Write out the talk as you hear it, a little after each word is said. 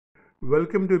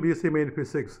Welcome to BC Main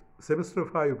Physics, Semester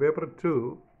 5, Paper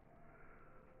 2.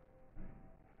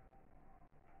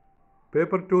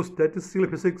 Paper 2, Statistical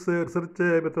Physics, Research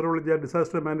Methodology and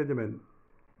Disaster Management.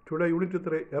 Today, Unit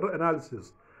 3, Error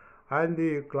Analysis. And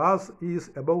the class is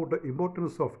about the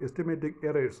importance of estimating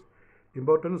errors.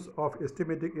 Importance of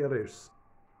estimating errors.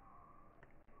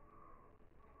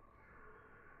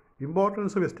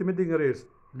 Importance of estimating errors.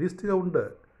 List count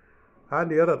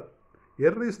and error.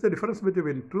 Error is the difference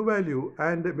between true value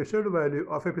and measured value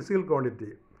of a physical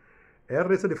quantity.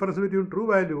 Error is the difference between true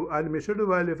value and measured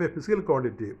value of a physical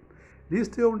quantity.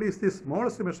 Least count is the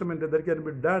smallest measurement that can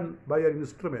be done by an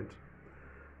instrument.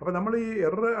 അപ്പോൾ നമ്മൾ ഈ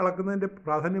error അളക്കുന്നതിൻ്റെ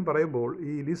പ്രാധാന്യം പറയുമ്പോൾ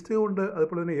ഈ list count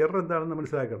അതുപോലെ തന്നെ error എന്താണെന്ന്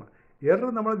മനസ്സിലാക്കണം.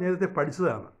 എറർ നമ്മൾ നേരത്തെ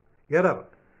പഠിച്ചതാണ്. എറർ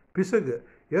പിശക്.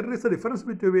 Error is the difference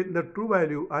between the true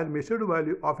value and measured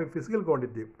value of A physical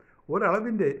quantity.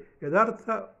 ഒരളവിൻ്റെ യഥാർത്ഥ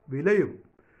വിലയും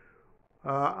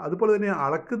അതുപോലെ തന്നെ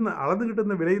അളന്ന്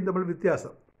കിട്ടുന്ന വിലയും തമ്മിൽ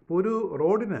വ്യത്യാസം. ഇപ്പോൾ ഒരു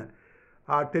റോഡിന്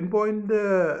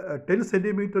 10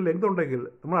 സെൻറ്റിമീറ്റർ ലെങ്ത് ഉണ്ടെങ്കിൽ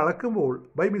നമ്മൾ അളക്കുമ്പോൾ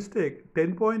ബൈ മിസ്റ്റേക്ക്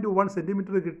 10.1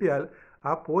 സെൻറ്റിമീറ്റർ കിട്ടിയാൽ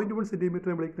ആ 0.1 സെൻറ്റിമീറ്റർ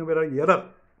വിളിക്കുന്ന പേരാണ് എറർ,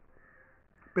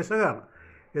 പിശകാണ്.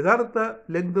 യഥാർത്ഥ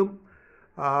ലെങ്തും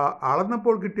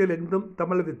അളന്നപ്പോൾ കിട്ടിയ ലെങ്തും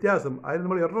തമ്മിലുള്ള വ്യത്യാസം അതിന്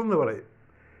നമ്മൾ എറർ എന്ന് പറയും.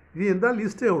 ഇനി എന്താ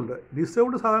ലിസ്റ്റ് കൗണ്ട്? ലിസ്റ്റ്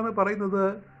കൗണ്ട് സാധാരണ പറയുന്നത്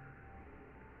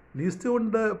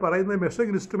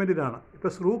മെഷറിംഗ് ഇൻസ്ട്രുമെൻറ്റിനാണ്.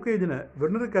 ഇപ്പോൾ സ്ക്രൂ കേജിന്,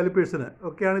 വെർനിയർ കാലിപ്പേഴ്സിന്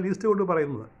ഒക്കെയാണ് ലിസ്റ്റ് കൗണ്ട്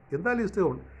പറയുന്നത്. എന്താ list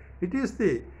count?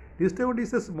 List count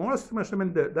is the smallest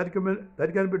measurement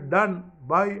that can be done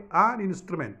by an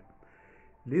instrument.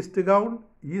 List count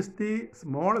is the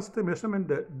smallest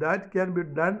measurement that can be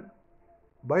done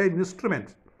by N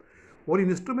instrument. ഒരു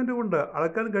instrument കൊണ്ട്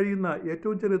അളക്കാൻ കഴിയുന്ന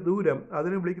ഏറ്റവും ചെറിയ ദൂരം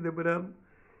അതിനെ വിളിക്കുന്ന പേരാണ്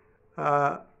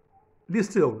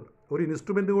ലിസ്റ്റ് കൗണ്ട്. ഒരു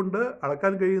ഇൻസ്ട്രുമെൻറ്റ് കൊണ്ട്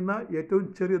അളക്കാൻ കഴിയുന്ന ഏറ്റവും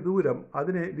ചെറിയ ദൂരം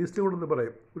അതിനെ ലിസ്റ്റ് കൗണ്ട് എന്ന്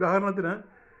പറയും. ഉദാഹരണത്തിന്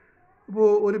ഇപ്പോൾ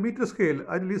ഒരു മീറ്റർ സ്കെയിൽ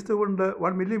അതിൻ്റെ ലിസ്റ്റ് കൗണ്ട്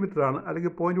 1 മില്ലിമീറ്ററാണ്,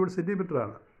 അല്ലെങ്കിൽ 0.1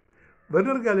 സെൻറ്റിമീറ്ററാണ്.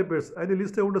 വെർനിയർ കാലിപ്പേഴ്സ് അതിൻ്റെ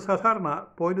ലിസ്റ്റ് കൗണ്ട് സാധാരണ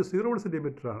 0.01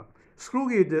 സെൻറ്റിമീറ്ററാണ്. സ്ക്രൂ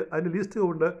ഗേജ് അതിൻ്റെ ലിസ്റ്റ്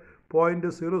കൗണ്ട്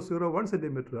 0.001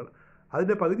 സെൻറ്റിമീറ്ററാണ്.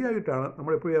 അതിൻ്റെ പകുതിയായിട്ടാണ്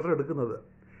നമ്മളെപ്പോഴും എറർ എടുക്കുന്നത്.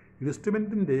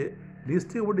 ഇൻസ്ട്രുമെൻറ്റിൻ്റെ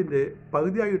ലിസ്റ്റ് കൗണ്ടിൻ്റെ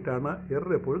പകുതിയായിട്ടാണ്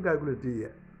എറർ എപ്പോഴും കാൽക്കുലേറ്റ്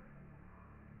ചെയ്യുക.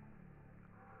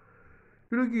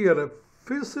 Look here,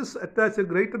 physicists attach a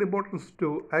greater importance to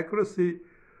accuracy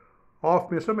of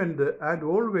measurement and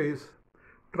always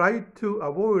try to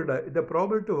avoid the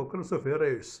probability of occurrence of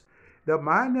errors. The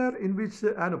manner in which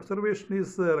an observation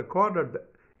is recorded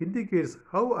indicates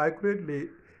how accurately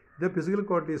the physical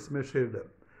quantity is measured.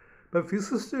 ഇപ്പോൾ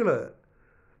ഫിസിസിസ്റ്റുകൾ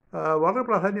വളരെ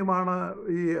പ്രാധാന്യമാണ്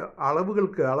ഈ അളവ്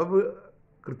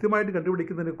കൃത്യമായിട്ട്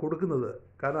കണ്ടുപിടിക്കുന്നതിന് കൊടുക്കുന്നത്.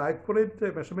 കാരണം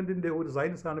accurate മെഷർമെൻറ്റിൻ്റെ ഒരു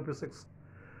സയൻസാണ് physics.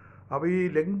 അപ്പോൾ ഈ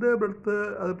ലെങ്ത്, ബ്രെഡ്ത്ത്,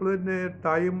 അതുപോലെ തന്നെ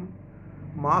ടൈം,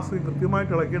 മാസ്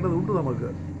കൃത്യമായിട്ട് അളക്കേണ്ടതുണ്ട്. നമുക്ക്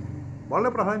വളരെ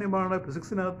പ്രാധാന്യമാണ്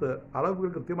ഫിസിക്സിനകത്ത് അളവുകൾ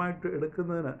കൃത്യമായിട്ട്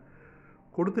എടുക്കുന്നതിന്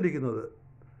കൊടുത്തിരിക്കുന്നത്.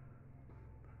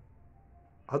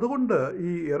 അതുകൊണ്ട്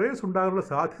ഈ എറേഴ്സ് ഉണ്ടാകാനുള്ള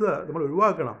സാധ്യത നമ്മൾ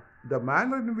ഒഴിവാക്കണം. The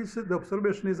manner in which the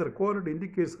observation is record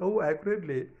indicates how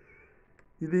accurately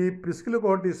ഇത് ഈ ഫിസിക്കൽ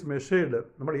ക്വാണ്ടിറ്റി ഈസ് മെഷേർഡ്.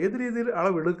 നമ്മൾ ഏത് രീതിയിൽ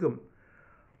അളവെടുക്കും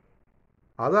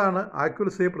അതാണ്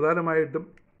ആക്യുറസിയെ പ്രധാനമായിട്ടും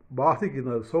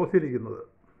സ്വാധീനിക്കുന്നത്.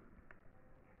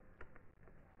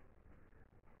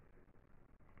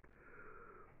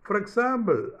 For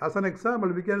example, as an example,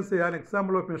 we can say an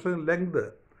example of measuring length.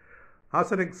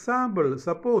 As an example,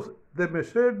 suppose the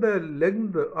measured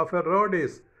length of a rod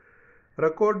is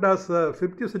recorded as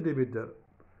 50 centimeter.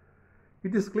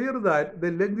 It is clear that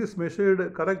the length is measured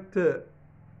correct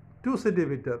 2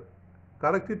 centimeter.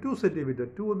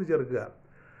 2 ഒന്ന് ചേർക്കുക.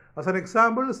 As an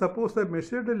example, suppose the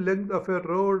measured length of a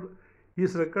rod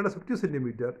is recorded as 50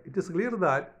 centimeter. It is clear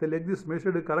that the length is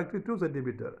measured correctly 2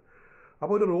 centimeter.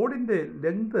 അപ്പോൾ ഒരു റോഡിൻ്റെ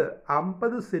length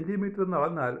 50 centimetre എന്ന്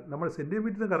അളന്നാൽ നമ്മൾ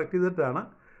സെൻറ്റിമീറ്ററിന് correct ചെയ്തിട്ടാണ്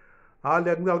ആ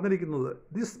length അളന്നിരിക്കുന്നത്.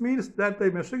 This means that the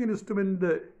measuring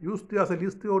instrument used as A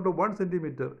list count of 1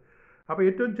 centimetre. അപ്പോൾ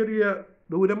ഏറ്റവും ചെറിയ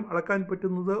ദൂരം അളക്കാൻ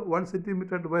പറ്റുന്നത് 1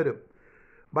 സെൻറ്റിമീറ്റർ ആയിട്ട് വരും.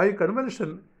 By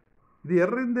convention, the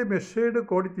error in the measured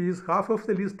quantity is half of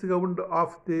the least count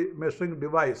of the measuring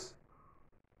device.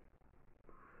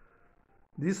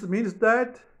 This means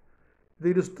that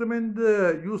the instrument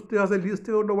used has a least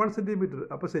count of 1 centimeter.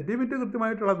 അപ്പോൾ centimetre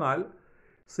കൃത്യമായിട്ട്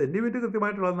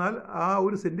അളന്നാൽ ആ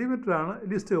ഒരു സെൻറ്റിമീറ്ററാണ്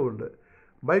list count.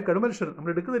 By convention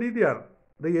നമ്മൾ എടുക്കുന്ന രീതിയാണ്.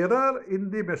 The error in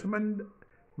the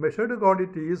measured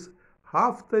quantity is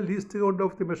half the least count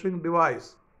of the measuring device.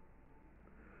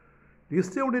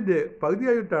 List കൗണ്ടിൻ്റെ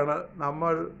പകുതിയായിട്ടാണ്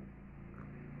നമ്മൾ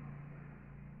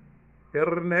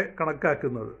എററിനെ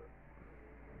കണക്കാക്കുന്നത്.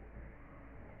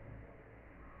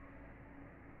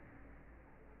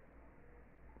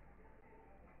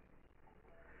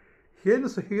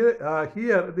 Hence,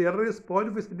 here the error is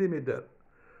 0.5 centimeter.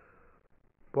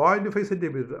 0.5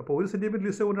 centimetre. അപ്പോൾ 1 സെൻറ്റിമീറ്റർ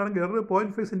ലിസ്റ്റ് കൊണ്ടാണെങ്കിൽ എറർ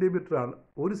 0.5 സെൻറ്റിമീറ്റർ ആണ്.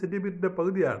 1 സെൻറ്റിമീറ്ററിൻ്റെ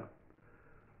പകുതിയാണ്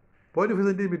 0.5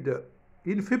 centimetre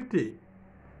in 50.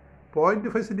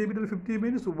 0.5 centimetre 50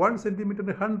 means 1 centimetre in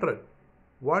 100.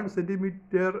 1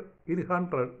 centimetre in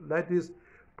 100 that is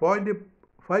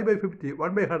 0.5/50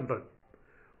 1/100.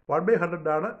 1/100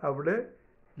 ആണ് അവിടെ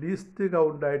least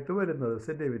കൗണ്ടായിട്ട് വരുന്നത്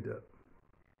centimetre.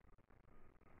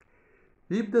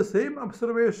 If the same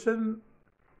observation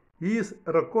is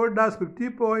recorded as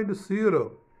 50.0,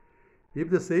 if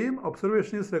the same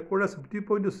observation is recorded as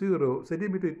 50.0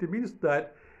 centimeter, it means that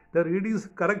the reading is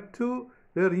correct to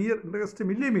the nearest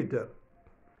millimeter.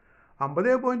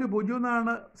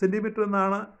 50.0 centimetre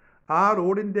എന്നാണ് ആ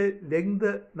റോഡിൻ്റെ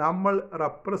length നമ്മൾ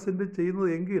represent ചെയ്യുന്നത്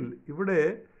എങ്കിൽ ഇവിടെ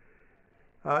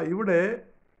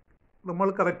നമ്മൾ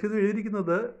correct ചെയ്ത്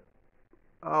എഴുതിയിരിക്കുന്നത്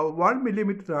 1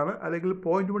 millimeter ആണ്, അല്ലെങ്കിൽ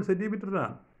 0.1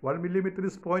 സെൻറ്റിമീറ്ററിനാണ്. 1 millimeter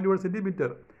is 0.1 centimetre.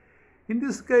 In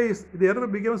this case ഇത് എറർ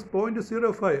ബിക്കംസ്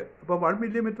 0.05. അപ്പോൾ 1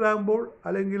 millimeter ആകുമ്പോൾ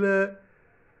അല്ലെങ്കിൽ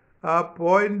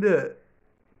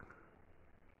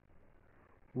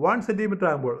 0.1 സെൻറ്റിമീറ്റർ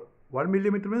ആകുമ്പോൾ 1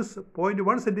 millimeter മീൻസ്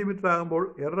 0.1 സെൻറ്റിമീറ്റർ ആകുമ്പോൾ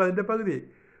എറർ അതിൻ്റെ പകുതി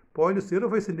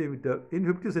 0.05 centimetre in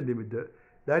 50 centimetre.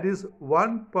 That is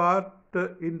 1 part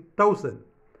in 1000.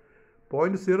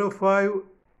 0.05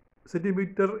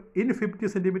 centimetre in 50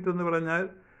 centimetre എന്ന് പറഞ്ഞാൽ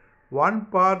 1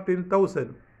 part in 1000.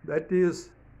 That is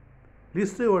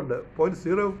list കൊണ്ട്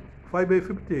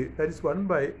 0.05/50 that is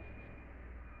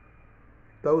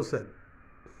 1/1000.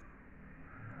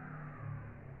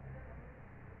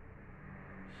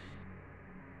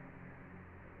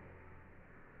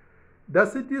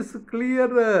 Thus it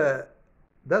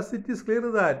is clear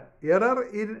that error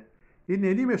in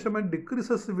any measurement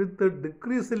decreases with the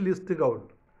decrease in list count.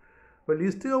 അപ്പോൾ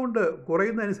list count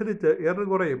കുറയുന്നതനുസരിച്ച് error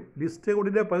കുറയും. List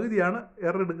കൗണ്ടിൻ്റെ പകുതിയാണ്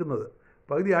error എടുക്കുന്നത്,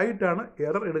 പകുതിയായിട്ടാണ്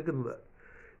error എടുക്കുന്നത്.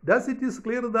 Thus it is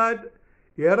clear that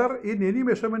error in any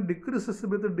measurement decreases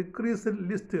with the decrease in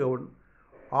list count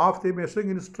of the measuring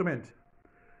instrument.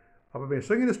 അപ്പോൾ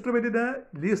measuring ഇൻസ്ട്രുമെൻറ്റിന്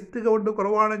list count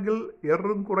കുറവാണെങ്കിൽ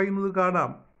എററും കുറയുന്നത്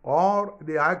കാണാം. Or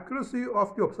the accuracy of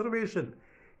the observation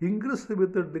increase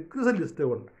with the decrease in list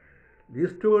count.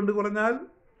 List count കുറഞ്ഞാൽ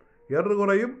error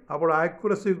കുറയും, അപ്പോൾ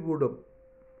accuracy കൂടും.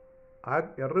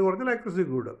 Error കുറഞ്ഞാൽ accuracy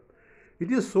കൂടും.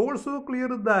 It is also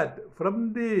clear that from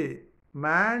the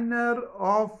manner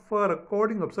of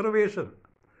recording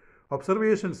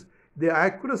observations, the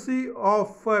accuracy of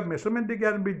measurement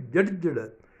can be judged.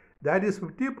 That is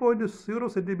 50.0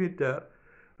 centimeter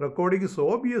recording is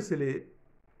obviously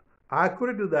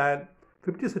accurate than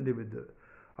 50 centimeter.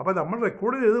 അപ്പോൾ നമ്മൾ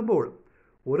record എഴുതുമ്പോൾ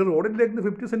ഒരു റോഡിലേക്ക്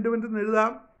 50 centimetre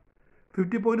എഴുതാം,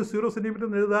 50.0 centimetre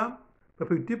എഴുതാം.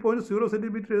 അപ്പോൾ 50.0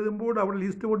 centimetre എഴുതുമ്പോൾ അവിടെ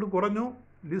ലിസ്റ്റ് കൊണ്ട് കുറഞ്ഞു.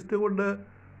 ലിസ്റ്റ് കൊണ്ട്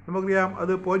നമുക്കറിയാം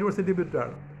അത് 0.1 സെൻറ്റിമീറ്റർ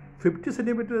ആണ്. 50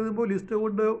 സെൻറ്റിമീറ്റർ എഴുതുമ്പോൾ ലിസ്റ്റ്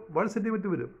കൊണ്ട് 1 സെൻറ്റിമീറ്റർ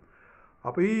വരും.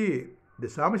 അപ്പോൾ ഈ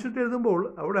ദശാംശത്തിൽ എഴുതുമ്പോൾ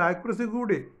അവിടെ ആക്യുറസി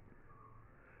കൂടി.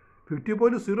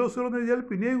 50.00 എന്ന് എഴുതിയാൽ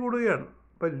പിന്നെയും കൂടുകയാണ്.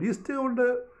 അപ്പോൾ ലിസ്റ്റ് കൊണ്ട്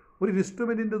ഒരു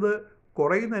ഇൻസ്ട്രുമെൻറ്റിൻ്റെത്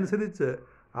കുറയുന്നതനുസരിച്ച്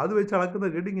അത് വെച്ച് അളക്കുന്ന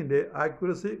റീഡിങ്ങിൻ്റെ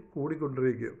ആക്യുറസി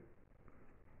കൂടിക്കൊണ്ടിരിക്കും.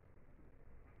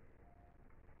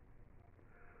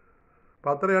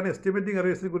 അപ്പോൾ അത്രയാണ് എസ്റ്റിമേറ്റിംഗ്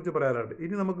എറേഴ്സിനെ കുറിച്ച് പറയാനുള്ളത്.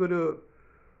 ഇനി നമുക്കൊരു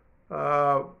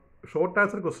ഷോർട്ട്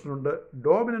ആൻസർ ക്വസ്റ്റ്യൻ ഉണ്ട്.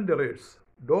 Dominant errors,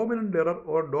 dominant error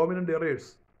or dominant errors,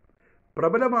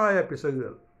 പ്രബലമായ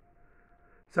പിശകുകൾ,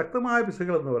 ശക്തമായ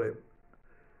പിശകുകൾ എന്ന് പറയും.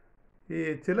 ഈ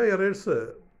ചില എറേഴ്സ്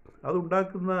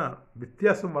അതുണ്ടാക്കുന്ന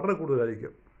വ്യത്യാസം വളരെ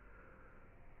കൂടുതലായിരിക്കും.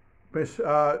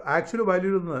 ആക്ച്വൽ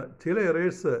വാല്യൂവിൽ നിന്ന് ചില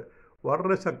എറേഴ്സ്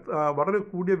വളരെ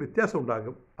കൂടിയ വ്യത്യാസം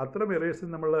ഉണ്ടാകും. അത്തരം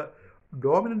എറേഴ്സിന് നമ്മൾ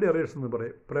ഡോമിനൻ്റ് എറേഴ്സ് എന്ന്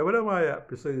പറയും, പ്രബലമായ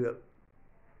പിശകുകൾ.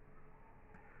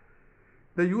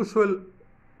 ദ യൂഷ്വൽ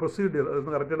പ്രൊസീഡിയർ എന്ന്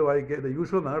കറക്റ്റായിട്ട് വായിക്കുക. ദ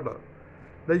യൂഷ്വൽ എന്നാണ് കേട്ടോ.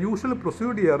 The usual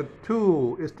procedure to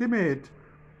estimate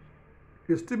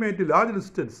large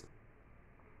distance,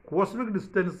 cosmic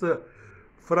distance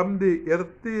from the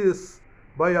Earth is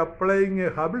by applying a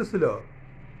Hubble's law.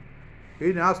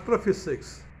 In astrophysics,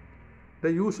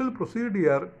 the usual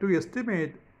procedure to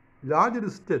estimate large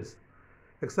distance,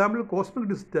 example cosmic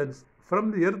distance from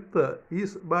the Earth,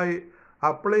 is by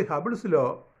applying Hubble's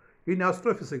law. In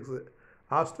astrophysics,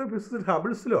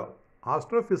 Hubble's law,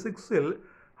 astrophysics-ൽ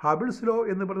Hubble's law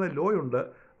എന്ന് പറയുന്ന law ഉണ്ട്.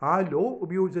 ആ law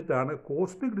ഉപയോഗിച്ചിട്ടാണ്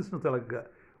cosmic distance അളക്കുക.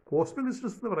 Cosmic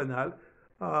distance എന്ന് പറഞ്ഞാൽ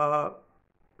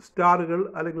സ്റ്റാറുകൾ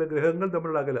അല്ലെങ്കിൽ ഗ്രഹങ്ങൾ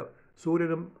തമ്മിലുള്ള അകലം,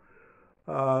 സൂര്യനും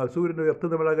എർത്തും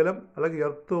തമ്മിലുള്ള അകലം, അല്ലെങ്കിൽ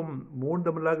എർത്തും മൂൺ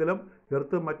തമ്മിലുള്ള അകലം,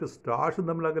 എർത്തും മറ്റ് സ്റ്റാർസും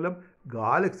തമ്മിലുള്ള അകലം,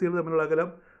 ഗാലക്സികൾ തമ്മിലുള്ള അകലം,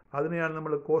 അതിനെയാണ്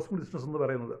നമ്മൾ കോസ്മിക് ഡിസ്റ്റൻസ് എന്ന്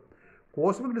പറയുന്നത്.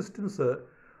 കോസ്മിക് ഡിസ്റ്റൻസ്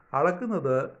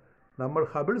അളക്കുന്നത് നമ്മൾ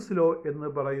ഹബിൾസ് ലോ എന്ന്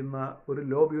പറയുന്ന ഒരു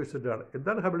ലോ ഉപയോഗിച്ചിട്ടാണ്.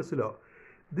 എന്താണ് Hubble's law?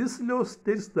 This law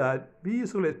states that V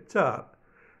is equal to HR,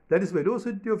 that is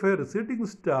velocity of a receding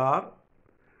star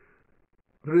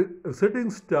receding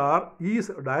star is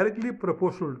directly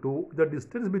proportional to the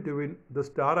distance between the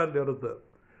star and earth.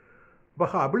 അപ്പോൾ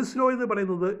Hubble's law എന്ന്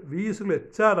പറയുന്നത് V is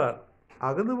H R ആണ്,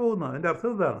 അകന്നു പോകുന്ന. അതിൻ്റെ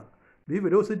അർത്ഥം ഇതാണ്, V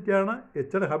വെലോസിറ്റിയാണ്,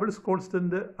 H ആണ് ഹബിൾസ്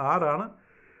കോൺസ്റ്റൻറ്റ്, ആർ ആണ്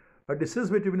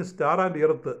distance between star and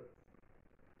earth.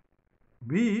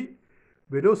 V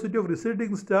velocity of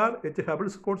receding star, H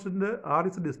Hubble's constant, R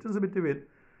is distance between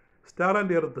star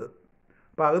and earth.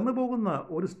 അപ്പോൾ അകന്നു പോകുന്ന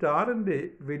ഒരു സ്റ്റാറിൻ്റെ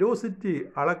വെലോസിറ്റി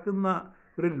അളക്കുന്ന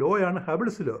ഒരു ലോയാണ്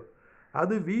ഹബിൾസ് ലോ.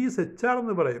 അത് വി ഇസ് എച്ച് ആർ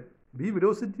എന്ന് പറയും. വി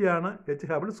വെലോസിറ്റിയാണ്, എച്ച്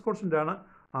ഹബിൾസ് കോൺസ്റ്റൻ്റ് ആണ്,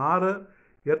 ആറ്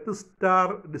എർത്ത് സ്റ്റാർ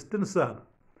ഡിസ്റ്റൻസ് ആണ്.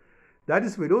 That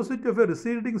is velocity of A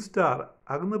receding star,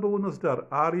 അകന്നു പോകുന്ന star,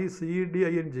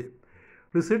 RECEDING.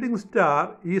 Receding star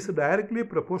is directly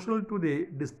proportional to the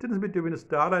distance between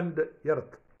star and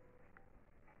earth.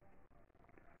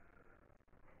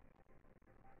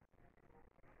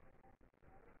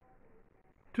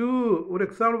 ഒരു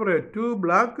example പറയാം. Two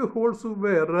black holes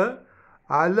were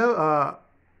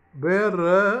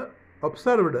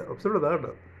observed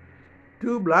അതാകട്ടെ.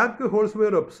 Two black holes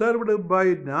were observed by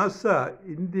NASA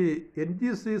in the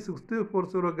NGC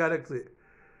 640 galaxy.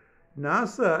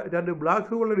 NASA രണ്ട്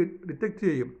black hole detect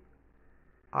ചെയ്യും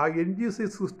ആ NGC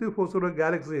 640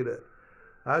 ഗാലക്സിയിൽ.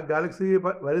 ആ Galaxy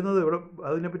വരുന്നത് ഇവിടെ,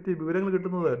 അതിനെപ്പറ്റി വിവരങ്ങൾ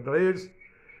കിട്ടുന്നത്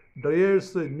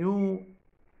ഡ്രയേഴ്സ് ന്യൂ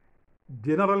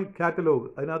ജനറൽ കാറ്റലോഗ്.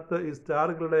 അതിനകത്ത് ഈ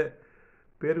സ്റ്റാറുകളുടെ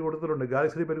പേര് കൊടുത്തിട്ടുണ്ട്,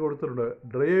 ഗാലക്സിയുടെ പേര് കൊടുത്തിട്ടുണ്ട്.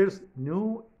 ഡ്രയേഴ്സ് ന്യൂ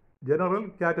ജനറൽ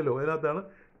കാറ്റലോഗ്, അതിനകത്താണ്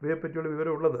ഇവയെപ്പറ്റിയുള്ള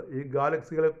വിവരം ഉള്ളത്, ഈ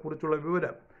ഗാലക്സികളെ കുറിച്ചുള്ള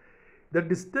വിവരം. The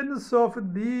distance of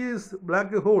these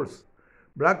black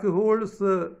holes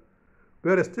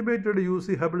where estimated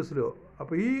using Hubble's law.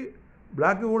 അപ്പോൾ ഈ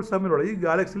ബ്ലാക്ക് ഹോൾസ് തമ്മിലുള്ള, ഈ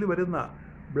ഗാലക്സിയിൽ വരുന്ന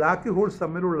ബ്ലാക്ക് ഹോൾസ്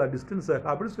തമ്മിലുള്ള ഡിസ്റ്റൻസ്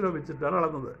ഹബിൾസ് ലോ വെച്ചിട്ടാണ്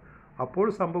അളന്നത്. അപ്പോൾ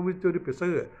സംഭവിച്ച ഒരു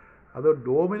പിശക്, അത്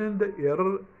ഡോമിനൻ്റ്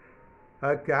എറർ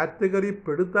കാറ്റഗറി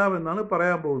പെടുത്താമെന്നാണ്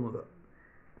പറയാൻ പോകുന്നത്.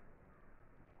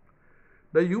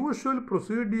 The usual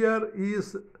procedure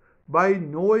is by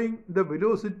knowing the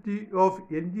velocity of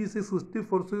NGC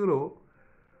 640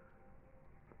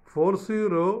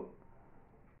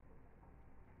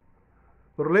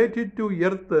 related to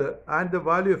earth and the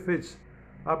value of h.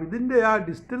 അപ്പോൾ ഇതിൻ്റെ ആ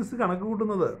ഡിസ്റ്റൻസ് കണക്ക്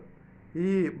കൂട്ടുന്നത്, ഈ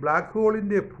ബ്ലാക്ക്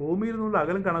ഹോളിൻ്റെ ഭൂമിയിൽ നിന്നുള്ള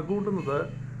അകലം കണക്ക് കൂട്ടുന്നത്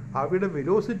അവയുടെ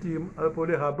വെലോസിറ്റിയും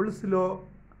അതുപോലെ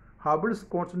ഹബിൾസ്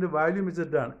കോൺസ്റ്റൻ്റ് വാല്യൂ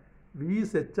വെച്ചിട്ടാണ്,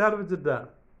 VSHR വെച്ചിട്ടാണ്.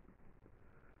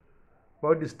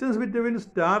 അപ്പോൾ distance between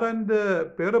star and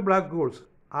pair black holes,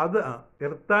 അത്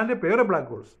earth and pair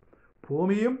black holes,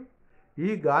 ഭൂമിയും ഈ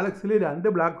ഗാലക്സിയിലെ രണ്ട്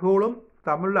ബ്ലാക്ക് ഹോളും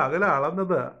തമ്മിലുള്ള അകലം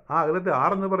അളന്നത്, ആ അകലത്തെ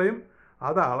R എന്ന് പറയും.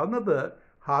 അത് അളന്നത്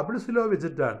ഹബിൾസ് ലോ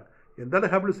വെച്ചിട്ടാണ്. എന്താണ്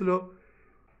Hubble's law?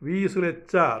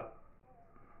 VSHR.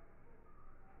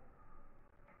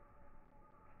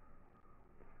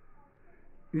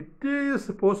 It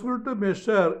is possible to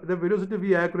measure the velocity V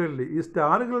accurately. ഈ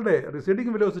സ്റ്റാറുകളുടെ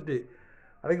റിസീഡിങ് വെലോസിറ്റി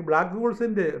അല്ലെങ്കിൽ ബ്ലാക്ക്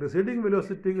ഹോൾസിൻ്റെ റിസീഡിങ്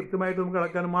വെലോസിറ്റി കൃത്യമായിട്ട് നമുക്ക്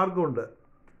അളക്കാൻ മാർഗമുണ്ട്.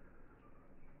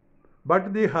 But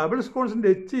the Hubble's constant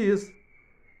H is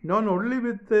known only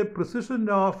with a precision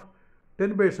of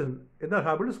 10%. എന്നാൽ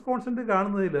Hubble's constant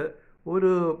കാണുന്നതിൽ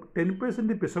ഒരു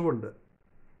 10% പിശകുണ്ട്.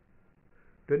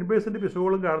 10%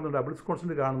 പിശകുകളും കാണുന്നുണ്ട് ഹബിൾസ്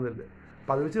കോൺസ്റ്റൻ്റ് കാണുന്നതിൽ.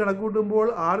 അപ്പോൾ അത് വെച്ച് കണക്ക് കൂട്ടുമ്പോൾ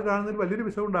R കാണുന്നതിൽ വലിയൊരു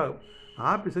പിശകുണ്ടാകും. ആ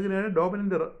പിശകിനാണ്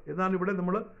ഡോമിനൻ്റ് എറർ എന്നാണ് ഇവിടെ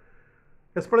നമ്മൾ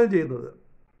എക്സ്പ്ലെയിൻ ചെയ്യുന്നത്.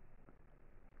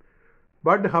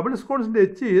 But the Hubble's constant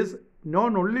H is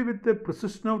known only with a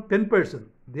precision of 10%.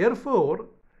 Therefore,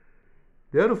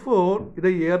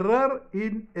 the error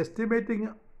in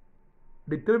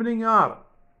determining R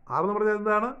എന്ന് പറഞ്ഞാൽ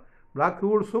എന്താണ്? ബ്ലാക്ക്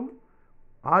ഹോൾസും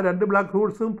ആ രണ്ട് ബ്ലാക്ക്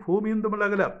ഹോൾസും ഭൂമിയും തമ്മിൽ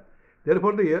അകലം.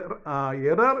 Therefore, the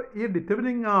error in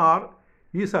determining R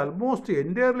is almost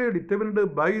entirely determined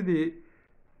by the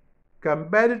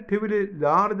comparatively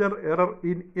larger error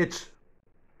in H.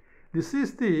 This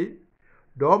is the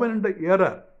dominant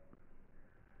error.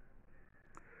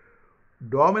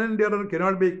 Dominant error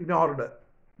cannot be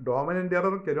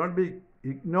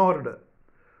ignored.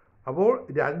 അപ്പോൾ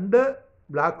രണ്ട്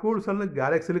ബ്ലാക്ക് ഹോൾസാണ്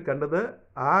ഗാലക്സിയിൽ കണ്ടത്.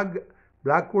 ആ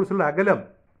ബ്ലാക്ക് ഹോൾസിലുള്ള അകലം,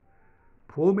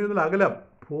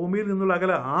 ഭൂമിയിൽ നിന്നുള്ള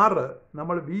അകലം R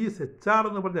നമ്മൾ VSHR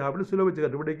എന്ന് പറഞ്ഞ ഹബിൾസ് ലോ വെച്ച്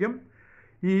കണ്ടുപിടിക്കും.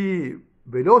 ഈ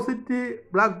വെലോസിറ്റി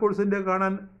ബ്ലാക്ക് ഹോൾസിൻ്റെ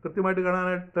കൃത്യമായിട്ട്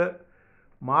കാണാനായിട്ട്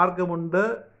മാർഗമുണ്ട്.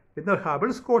 എന്നാൽ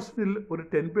ഹബിൾസ് കോൺസ്റ്റൻറ്റിൽ ഒരു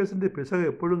 10% പിശക്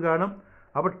എപ്പോഴും കാണും.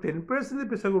 അപ്പോൾ 10%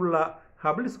 പിശകുള്ള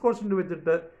ഹബിൾസ് കോൺസ്റ്റൻറ്റ്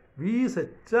വെച്ചിട്ട്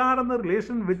VSHR എന്ന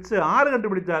റിലേഷൻ വെച്ച് R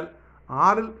കണ്ടുപിടിച്ചാൽ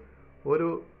Rൽ ഒരു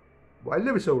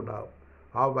വലിയ പിശകുണ്ടാകും.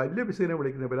 ആ വലിയ പിശകിനെ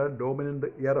വിളിക്കുന്ന പേരാണ് ഡോമിനൻ്റ്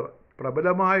എറർ,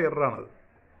 പ്രബലമായ എററാണത്.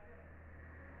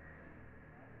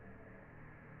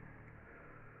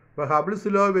 ഇപ്പോൾ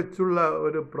ഹബിൾസ് ലോ വെച്ചുള്ള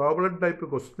ഒരു പ്രോബ്ലം ടൈപ്പ്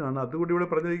ക്വസ്റ്റ്യനാണ്, അതുകൂടി ഇവിടെ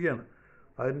പറഞ്ഞിരിക്കുകയാണ്.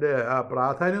 അതിൻ്റെ ആ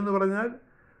പ്രാധാന്യം എന്ന് പറഞ്ഞാൽ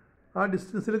ആ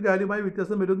ഡിസ്റ്റൻസിൽ കാര്യമായ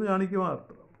വ്യത്യാസം വരുമെന്ന് കാണിക്കുക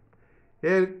മാത്രം.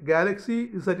 A galaxy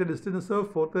is at a distance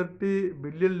of 430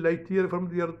 billion light year from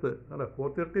the earth. അല്ല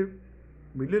 430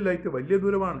 മില്യൺ ലൈറ്റ് വലിയ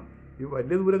ദൂരമാണ്. ഈ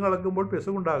വലിയ ദൂരം അളക്കുമ്പോൾ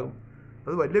പിശകുണ്ടാകും.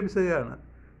 അത് വലിയ പിശകാണ്,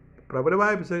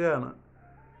 പ്രബലമായ പിശകാണ്,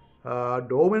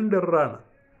 dominant എററാണ്.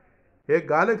 A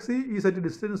galaxy is at a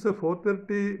distance of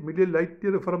 430 million light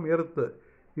year from earth.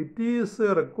 It is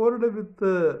recorded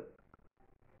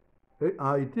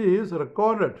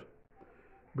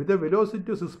with a velocity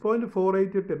of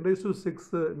 6.48 10 raised to 6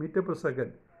 meter per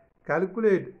second.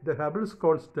 Calculate the Hubble's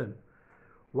constant.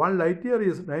 1 light year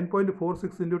is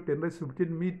 9.46 into 10 raised to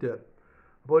 15 meter.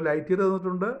 അപ്പോൾ light year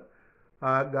തന്നിട്ടുണ്ട്.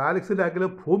 ഗാലക്സിയുടെ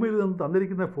അകലം ഭൂമിയിൽ നിന്ന്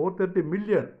തന്നിരിക്കുന്ന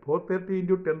 430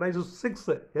 into 10 raised to 6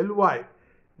 LY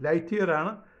light year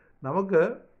ആണ്. നമുക്ക്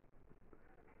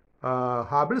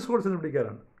Hubble's constant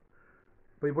പിടിക്കാനാണ്.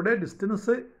 അപ്പോൾ ഇവിടെ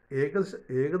ഡിസ്റ്റൻസ്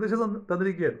ഏകദേശം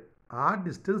തന്നിരിക്കുകയാണ്. ആ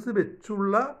ഡിസ്റ്റൻസ്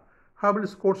വെച്ചുള്ള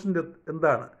ഹബിൾസ് കോൺസ്റ്റന്റ്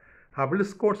എന്താണ്?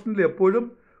 ഹബിൾസ് കോൺസ്റ്റന്റിൽ എപ്പോഴും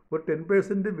ഒരു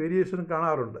 10% വേരിയേഷൻ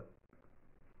കാണാറുണ്ട്.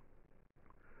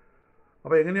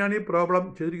 അപ്പോൾ എങ്ങനെയാണ് ഈ പ്രോബ്ലം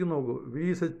ചെയ്തിരിക്കുന്നത് നോക്കൂ.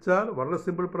 VSHR വളരെ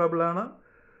സിമ്പിൾ പ്രോബ്ലമാണ്.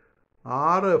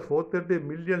 430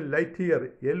 million light year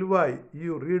LY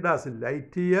you read as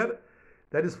light year.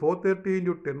 That is 430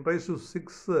 into 10 raised to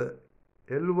 6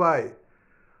 LY.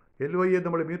 LYയെ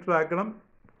നമ്മൾ മീറ്റർ ആക്കണം.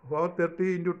 430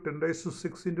 into 10 raised to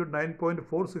 6 into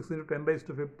 9.46 into 10 raised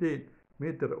to 15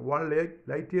 meter. 1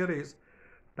 light year is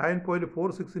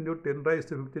 9.46 into 10 raised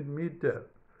to 15 meter.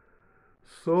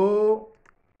 So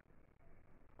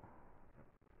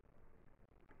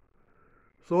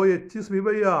H is V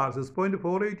by R,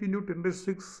 6.48 into 10 raised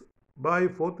to 6 by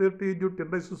 430 into 10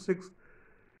 raised to 6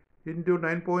 into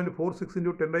 9.46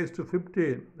 into 10 raised to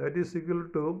 15. That is equal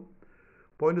to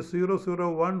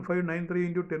 0.001593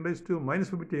 into 10 raised to minus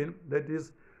 15. That is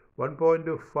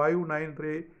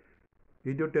 1.593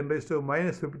 into 10 raised to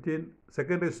minus 15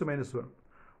 second raised to minus 1.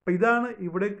 അപ്പോൾ ഇതാണ്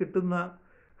ഇവിടെ കിട്ടുന്ന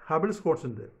Hubble's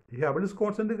constant. ഈ Hubble's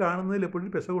constant കാണുന്നതിൽ എപ്പോഴും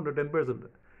പിശകുണ്ട് 10%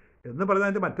 എന്ന് പറഞ്ഞാൽ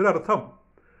അതിൻ്റെ മറ്റൊരർത്ഥം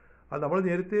അത് നമ്മൾ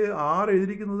നേരത്തെ R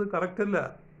എഴുതിയിരിക്കുന്നത് കറക്റ്റ് അല്ല.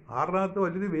 ആറിനകത്ത്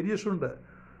വലിയൊരു വേരിയേഷൻ ഉണ്ട്.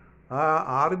 ആ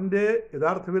ആറിൻ്റെ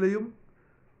യഥാർത്ഥ വിലയും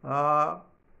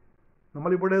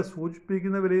നമ്മളിവിടെ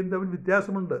സൂചിപ്പിക്കുന്ന വിലയും തമ്മിൽ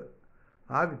വ്യത്യാസമുണ്ട്.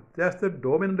 ആ വ്യത്യാസത്തെ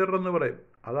ഡോമിനൻ്റ് എറർ എന്ന് പറയും.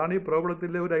 അതാണ് ഈ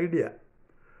പ്രോബ്ലത്തിലെ ഒരു ഐഡിയ.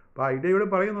 അപ്പോൾ ഐഡിയ ഇവിടെ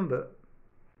പറയുന്നുണ്ട്.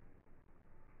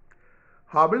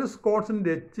 Hubble's constant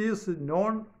H is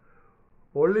known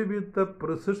only with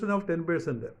precision of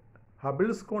 10%.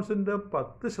 Hubble's constant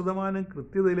 10%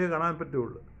 കൃത്യതയിലേ കാണാൻ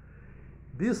പറ്റുള്ളൂ.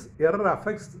 This error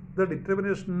affects the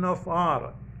determination of R.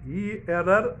 ഈ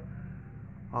എറർ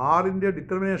ആറിൻ്റെ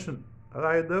ഡിറ്റർമിനേഷൻ,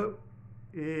 അതായത്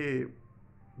ഈ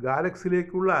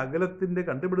ഗാലക്സിയിലേക്കുള്ള അകലത്തിൻ്റെ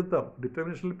കണ്ടുപിടുത്തം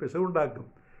ഡിറ്റർമിനേഷനിൽ പിശകുണ്ടാക്കും.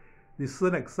 This is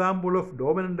an example of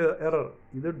dominant error.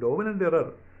 ഇത് ഡോമിനൻ്റ്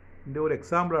എററിൻ്റെ ഒരു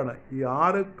എക്സാമ്പിളാണ്. ഈ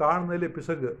 6 കാണുന്നതിലെ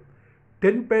പിശക്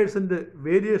 10%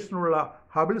 വേരിയേഷനുള്ള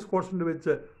ഹബിൾസ് കോൺസ്റ്റന്റ്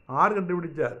വെച്ച് 6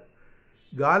 കണ്ടുപിടിച്ചാൽ,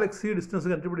 ഗാലക്സി ഡിസ്റ്റൻസ്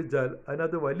കണ്ടുപിടിച്ചാൽ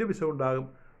അതിനകത്ത് വലിയ പിശകുണ്ടാകും.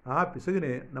 ആ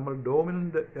പിശകിനെ നമ്മൾ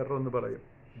ഡോമിനൻ്റ് എറർ എന്ന് പറയും.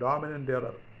 Dominant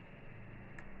error.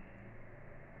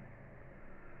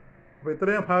 അപ്പോൾ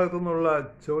ഇത്രയും ഭാഗത്തു നിന്നുള്ള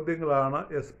ചോദ്യങ്ങളാണ്.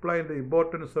 Explain the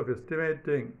importance of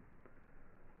estimating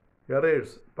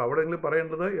errors. അപ്പോൾ അവിടെയെങ്കിലും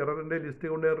പറയേണ്ടത് എററിൻ്റെ ലിസ്റ്റ്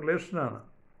കൗണ്ടിൻ്റെ റിലേഷനാണ്.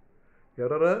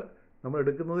 എറർ നമ്മൾ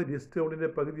എടുക്കുന്നത് list കൗണ്ടിൻ്റെ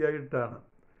പകുതിയായിട്ടാണ്.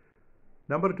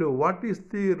 Number 2, what is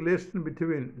the relation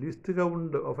between list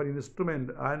count of N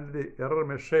instrument and the error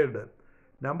measured.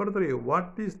 Number 3,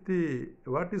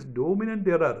 what is dominant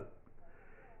error.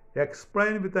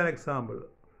 Explain with an example.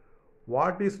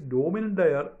 What is dominant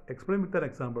error, explain with an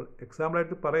example.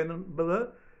 എക്സാമ്പിളായിട്ട് പറയുന്നത്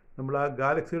നമ്മൾ ആ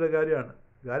ഗാലക്സിയുടെ കാര്യമാണ്.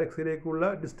 ഗാലക്സിയിലേക്കുള്ള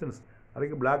distance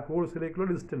അല്ലെങ്കിൽ black ഹോൾസിലേക്കുള്ള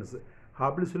distance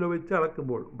ഹബിൾസിലോ വെച്ച്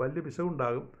അളക്കുമ്പോൾ വലിയ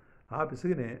പിശകുണ്ടാകും. ആ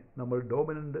പിശകിനെ നമ്മൾ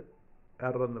ഡോമിനൻ്റ്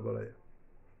എറർ എന്ന് പറയും.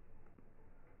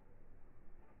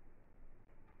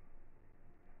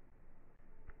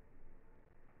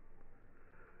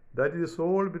 That is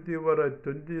all with your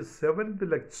 27th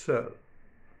lecture.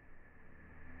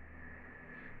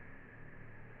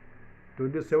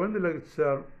 27th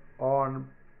lecture on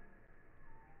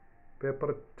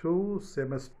paper 2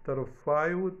 semester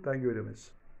 5. Thank you very much.